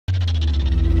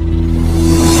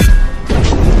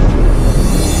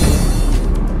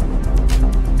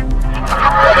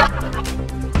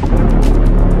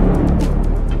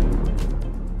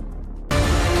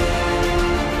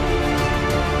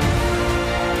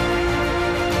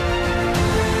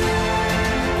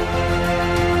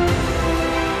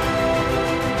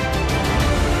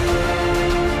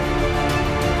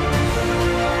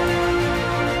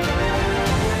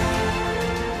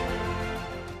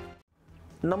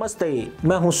नमस्ते,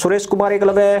 मैं हूं सुरेश कुमार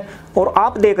एकलव्य और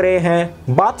आप देख रहे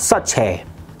हैं बात सच है।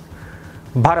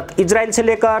 भारत इजराइल से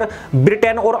लेकर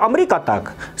ब्रिटेन और अमेरिका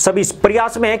तक सभी इस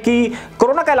प्रयास में है कि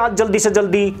कोरोना का इलाज जल्दी से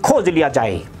जल्दी खोज लिया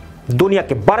जाए। दुनिया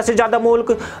के 12 से ज्यादा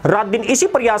मुल्क रात दिन इसी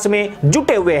प्रयास में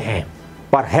जुटे हुए हैं,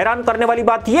 पर हैरान करने वाली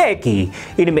बात यह है कि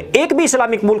इनमें एक भी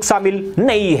इस्लामिक मुल्क शामिल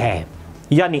नहीं है।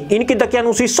 यानी इनकी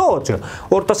दकियानूसी सोच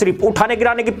और तशरीफ उठाने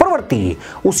गिराने की प्रवृत्ति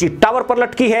उसी टावर पर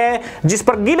लटकी है जिस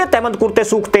पर गीले तहमद कुर्ते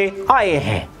सूखते आए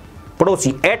हैं।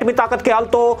 पड़ोसी एटमी ताकत के हाल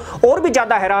तो और भी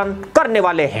ज्यादा हैरान करने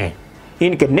वाले हैं।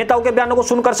 इनके नेताओं के बयानों को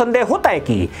सुनकर संदेह होता है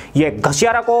कि यह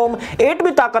घसियारा कौम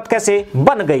एटमी ताकत कैसे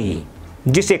बन गई।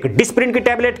 जिसे एक डिस्प्रिन की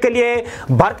टैबलेट के लिए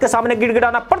भारत के सामने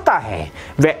गिड़गिड़ाना पड़ता है,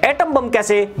 वे एटम बम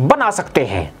कैसे बना सकते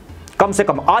हैं। कम से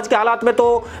कम आज के हालात में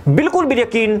तो बिल्कुल भी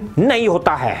यकीन नहीं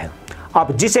होता है।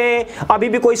 अब जिसे अभी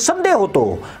भी कोई संदेह हो तो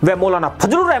वह मौलाना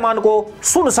फजलुर रहमान को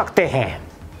सुन सकते हैं।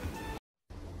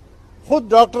 खुद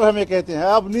डॉक्टर हमें कहते हैं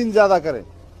आप नींद ज्यादा करें,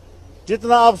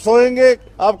 जितना आप सोएंगे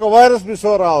आपका वायरस भी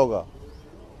सो रहा होगा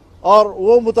और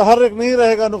वो मुतहर्रिक नहीं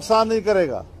रहेगा, नुकसान नहीं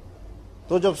करेगा।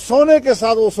 तो जब सोने के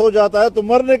साथ वो सो जाता है तो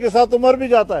मरने के साथ तो मर भी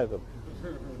जाता है।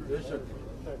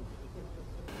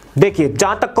 देखिए,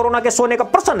 जहां तक कोरोना के सोने का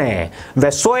प्रश्न है, वह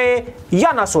सोए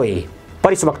या ना सोए,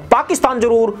 पर इस वक्त पाकिस्तान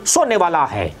जरूर सोने वाला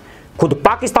है। खुद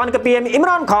पाकिस्तान के पीएम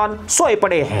इमरान खान सोए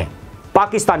पड़े हैं।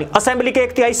 पाकिस्तानी असेंबली के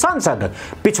 1/3 सांसद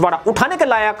पिछवाड़ा उठाने के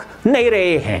लायक नहीं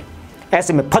रहे हैं।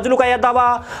 ऐसे में फजलू का यह दावा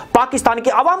पाकिस्तान की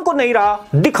आवाम को नहीं रहा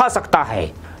दिखा सकता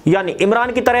है। यानी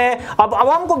इमरान की तरह अब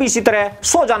आवाम को भी इसी तरह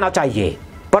सो जाना चाहिए।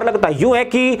 पर लगता यूं है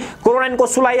कि कोरोना इनको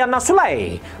सुलाए या ना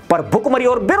सुलाए, पर भुखमरी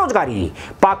और बेरोजगारी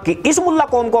पाक की इस मुल्ला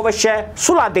कौम को अवश्य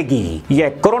सुला देगी।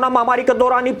 यह कोरोना महामारी के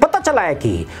दौरान ही पता चला है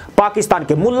कि पाकिस्तान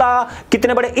के मुल्ला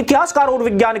कितने बड़े इतिहासकार और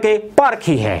विज्ञान के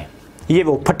पारखी हैं। ये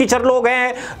वो फटीचर लोग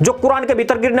हैं जो कुरान के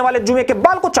भीतर गिरने वाले जुए के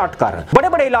बाल को चाटकर बड़े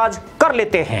बड़े इलाज कर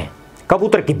लेते हैं।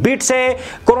 कबूतर की बीट से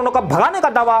कोरोना का भगाने का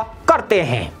दावा करते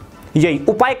हैं। यही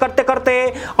उपाय करते करते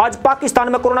आज पाकिस्तान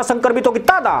में कोरोना संक्रमितों की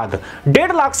तादाद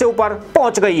 1.5 लाख से ऊपर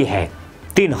पहुंच गई है।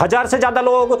 3000 से ज्यादा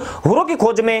लोग हुरों की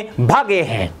खोज में भागे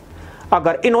हैं।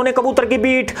 अगर इन्होंने कबूतर की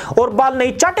बीट और बाल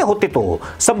नहीं चाटे होते तो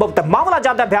संभवतः मामला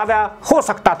ज्यादा भयावह हो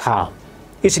सकता था।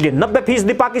 इसलिए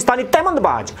 90% पाकिस्तानी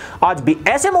तहमंदबाज आज भी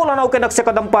ऐसे मौलानाओं के नक्शे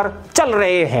कदम पर चल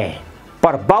रहे हैं,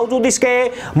 पर बावजूद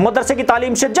इसके मदरसे की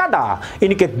तालीम से ज्यादा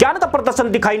इनके ज्ञान का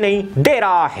प्रदर्शन दिखाई नहीं दे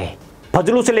रहा है।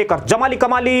 फजलू से लेकर जमाली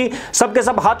कमाली सबके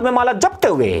सब हाथ में माला जपते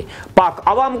हुए पाक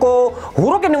आवाम को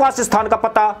हुरों के निवास स्थान का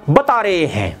पता बता रहे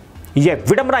हैं। यह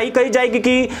विडंबना ही कही जाएगी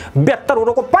कि 72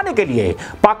 हुरों को पाने के लिए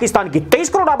पाकिस्तान की 23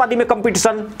 करोड़ आबादी में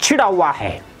कंपटीशन छिड़ा हुआ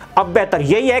है। अब बेहतर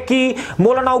यही है कि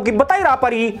मौलानाओं की बताई राह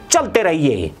पर ही चलते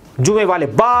रहिए, जुए वाले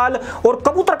बाल और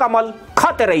कबूतर का मल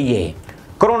खाते रहिए।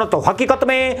 कोरोना तो हकीकत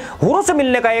में हुरों से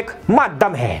मिलने का एक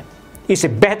माध्यम है। इसे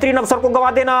बेहतरीन अवसर को गवा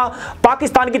देना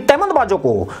पाकिस्तान की तहमंदबाजों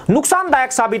को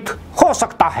नुकसानदायक साबित हो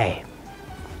सकता है।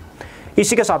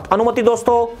 इसी के साथ अनुमति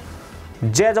दोस्तों,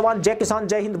 जय जवान जय किसान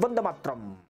जय हिंद वंदे मातरम।